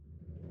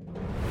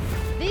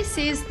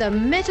This is the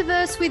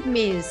Metaverse with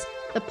Ms,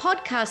 the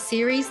podcast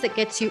series that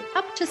gets you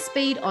up to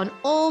speed on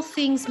all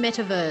things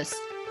metaverse.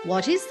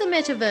 What is the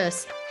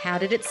metaverse? How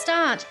did it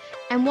start?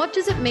 And what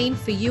does it mean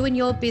for you and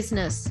your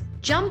business?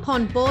 Jump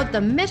on board the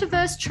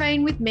Metaverse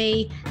train with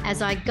me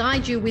as I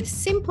guide you with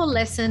simple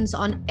lessons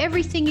on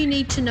everything you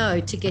need to know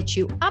to get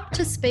you up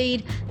to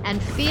speed and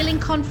feeling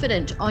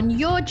confident on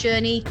your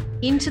journey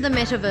into the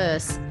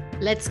metaverse.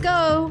 Let's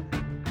go!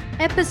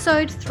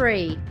 Episode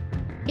 3,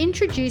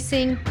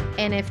 Introducing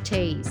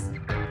NFTs.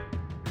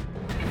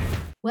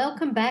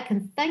 Welcome back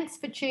and thanks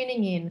for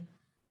tuning in.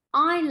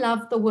 I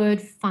love the word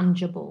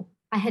fungible.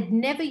 I had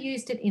never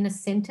used it in a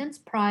sentence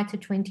prior to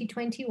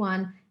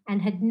 2021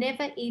 and had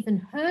never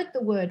even heard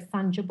the word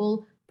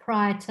fungible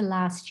prior to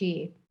last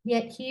year.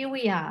 Yet here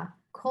we are,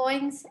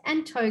 coins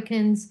and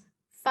tokens,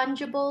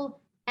 fungible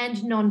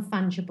and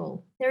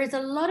non-fungible. There is a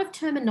lot of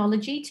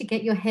terminology to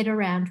get your head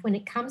around when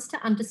it comes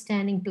to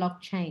understanding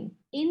blockchain.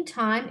 In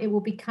time, it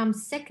will become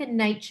second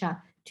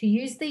nature to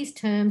use these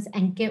terms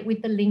and get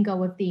with the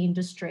lingo of the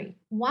industry.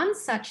 One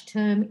such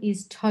term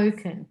is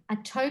token. A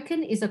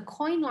token is a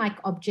coin-like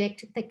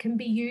object that can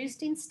be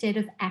used instead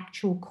of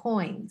actual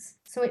coins.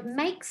 So it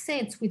makes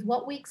sense with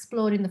what we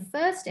explored in the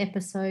first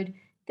episode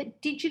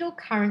that digital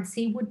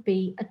currency would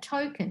be a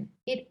token.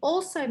 It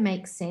also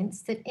makes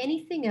sense that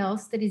anything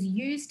else that is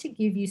used to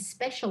give you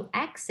special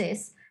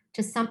access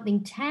to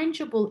something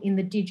tangible in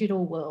the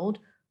digital world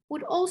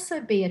would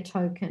also be a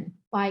token.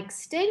 By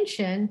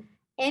extension,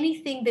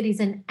 anything that is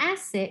an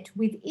asset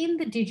within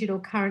the digital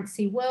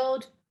currency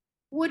world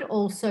would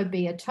also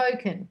be a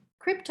token.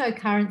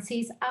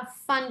 Cryptocurrencies are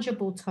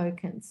fungible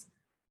tokens.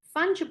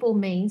 Fungible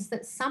means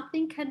that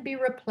something can be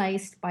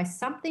replaced by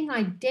something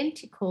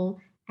identical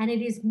and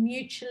it is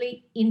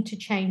mutually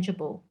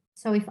interchangeable.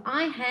 So if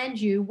I hand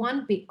you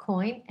one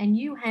Bitcoin and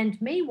you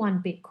hand me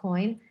one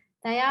Bitcoin,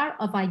 they are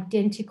of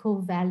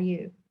identical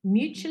value,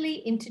 mutually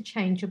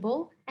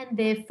interchangeable, and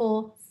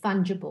therefore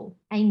fungible.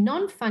 A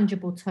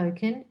non-fungible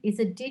token is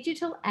a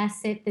digital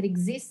asset that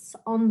exists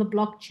on the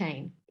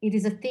blockchain. It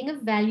is a thing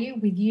of value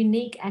with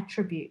unique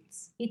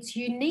attributes. Its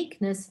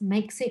uniqueness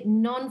makes it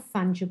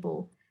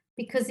non-fungible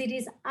because it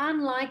is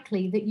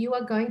unlikely that you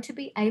are going to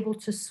be able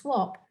to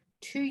swap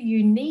two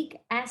unique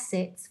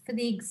assets for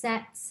the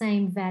exact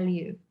same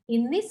value.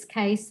 In this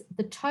case,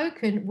 the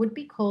token would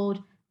be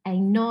called a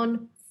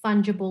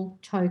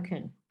non-fungible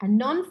token. A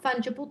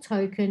non-fungible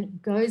token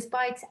goes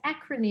by its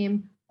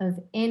acronym of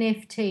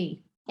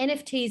NFT.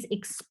 NFTs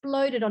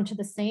exploded onto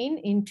the scene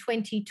in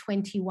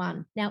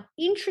 2021. Now,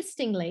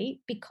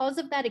 interestingly, because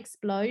of that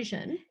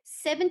explosion,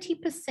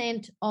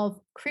 70% of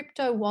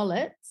crypto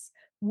wallets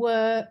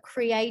were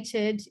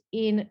created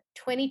in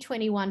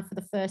 2021 for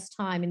the first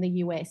time in the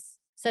US.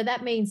 So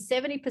that means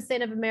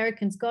 70% of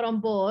Americans got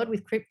on board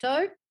with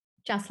crypto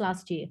just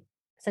last year.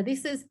 So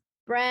this is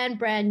brand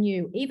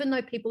new, even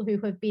though people who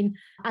have been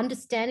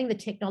understanding the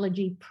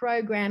technology,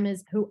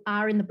 programmers who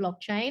are in the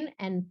blockchain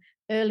and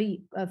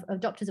early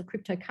adopters of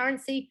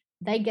cryptocurrency,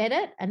 they get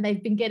it and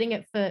they've been getting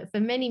it for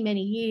many,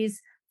 many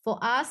years. For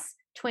us,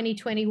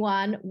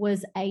 2021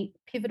 was a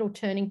pivotal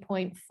turning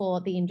point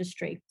for the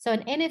industry. So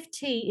an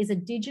NFT is a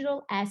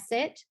digital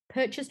asset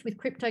purchased with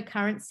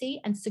cryptocurrency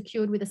and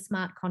secured with a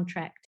smart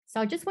contract. So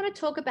I just want to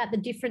talk about the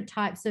different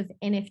types of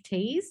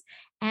NFTs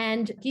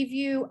and give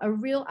you a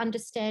real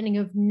understanding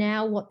of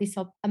now what this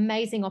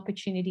amazing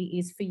opportunity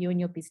is for you and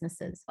your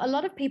businesses. A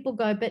lot of people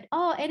go, but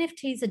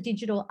NFTs are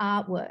digital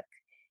artwork.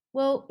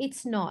 Well,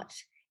 it's not.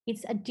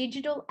 It's a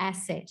digital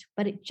asset,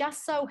 but it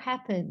just so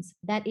happens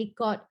that it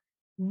got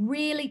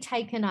really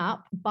taken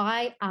up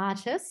by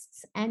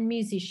artists and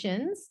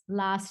musicians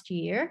last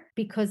year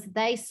because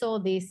they saw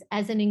this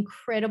as an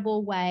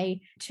incredible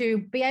way to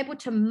be able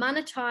to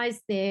monetize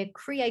their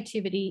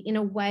creativity in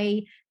a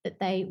way that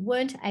they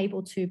weren't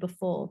able to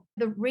before.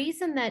 The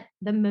reason that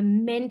the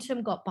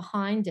momentum got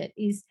behind it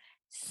is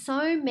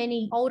so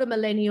many older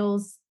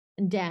millennials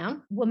and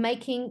down were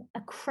making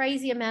a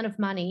crazy amount of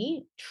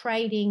money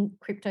trading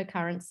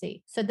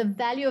cryptocurrency. So the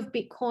value of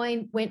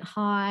Bitcoin went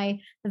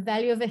high, the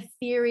value of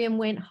Ethereum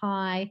went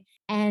high,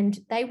 and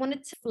they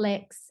wanted to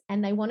flex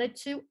and they wanted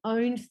to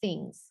own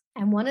things.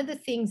 And one of the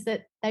things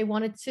that they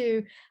wanted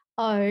to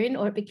own,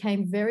 or it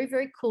became very,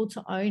 very cool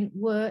to own,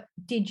 were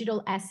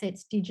digital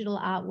assets, digital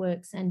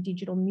artworks, and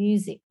digital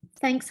music.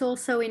 Thanks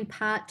also in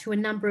part to a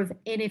number of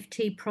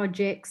NFT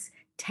projects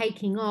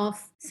taking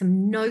off,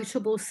 some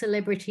notable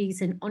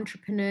celebrities and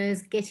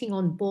entrepreneurs getting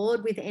on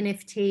board with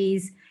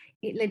NFTs.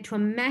 It led to a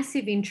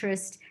massive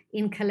interest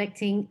in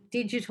collecting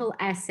digital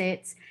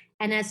assets.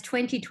 And as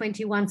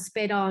 2021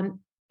 sped on,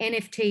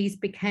 NFTs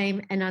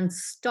became an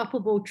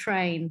unstoppable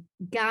train,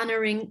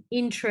 garnering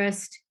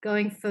interest,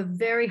 going for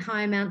very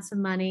high amounts of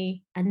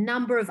money. A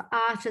number of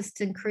artists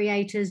and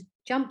creators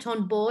jumped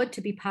on board to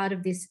be part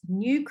of this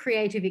new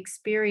creative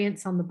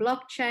experience on the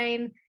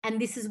blockchain. And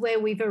this is where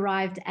we've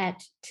arrived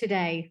at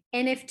today.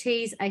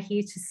 NFTs are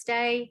here to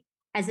stay.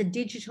 As a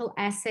digital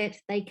asset,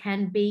 they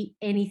can be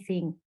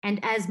anything. And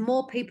as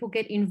more people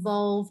get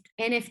involved,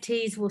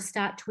 NFTs will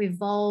start to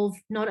evolve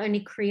not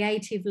only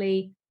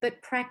creatively,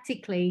 but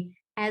practically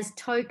as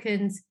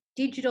tokens,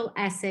 digital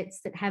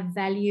assets that have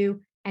value.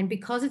 And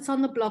because it's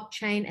on the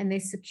blockchain and they're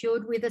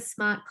secured with a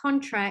smart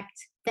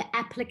contract, the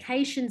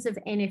applications of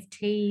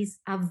NFTs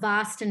are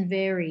vast and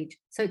varied.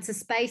 So it's a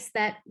space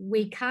that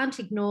we can't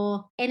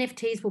ignore.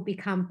 NFTs will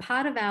become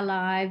part of our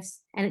lives,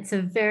 and it's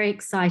a very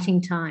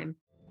exciting time.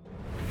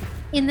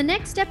 In the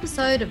next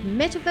episode of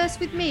Metaverse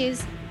with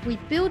Ms, we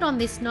build on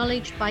this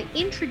knowledge by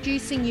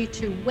introducing you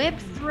to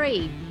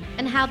Web3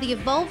 and how the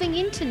evolving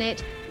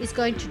internet is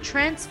going to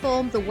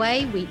transform the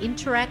way we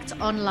interact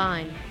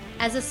online.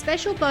 As a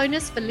special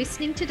bonus for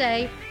listening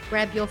today,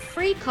 grab your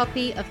free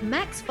copy of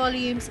Max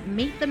Volume's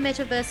Meet the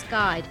Metaverse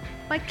Guide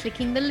by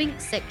clicking the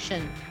link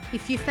section.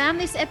 If you found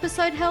this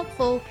episode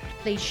helpful,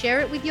 please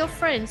share it with your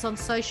friends on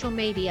social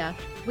media.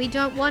 We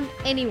don't want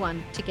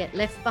anyone to get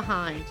left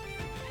behind.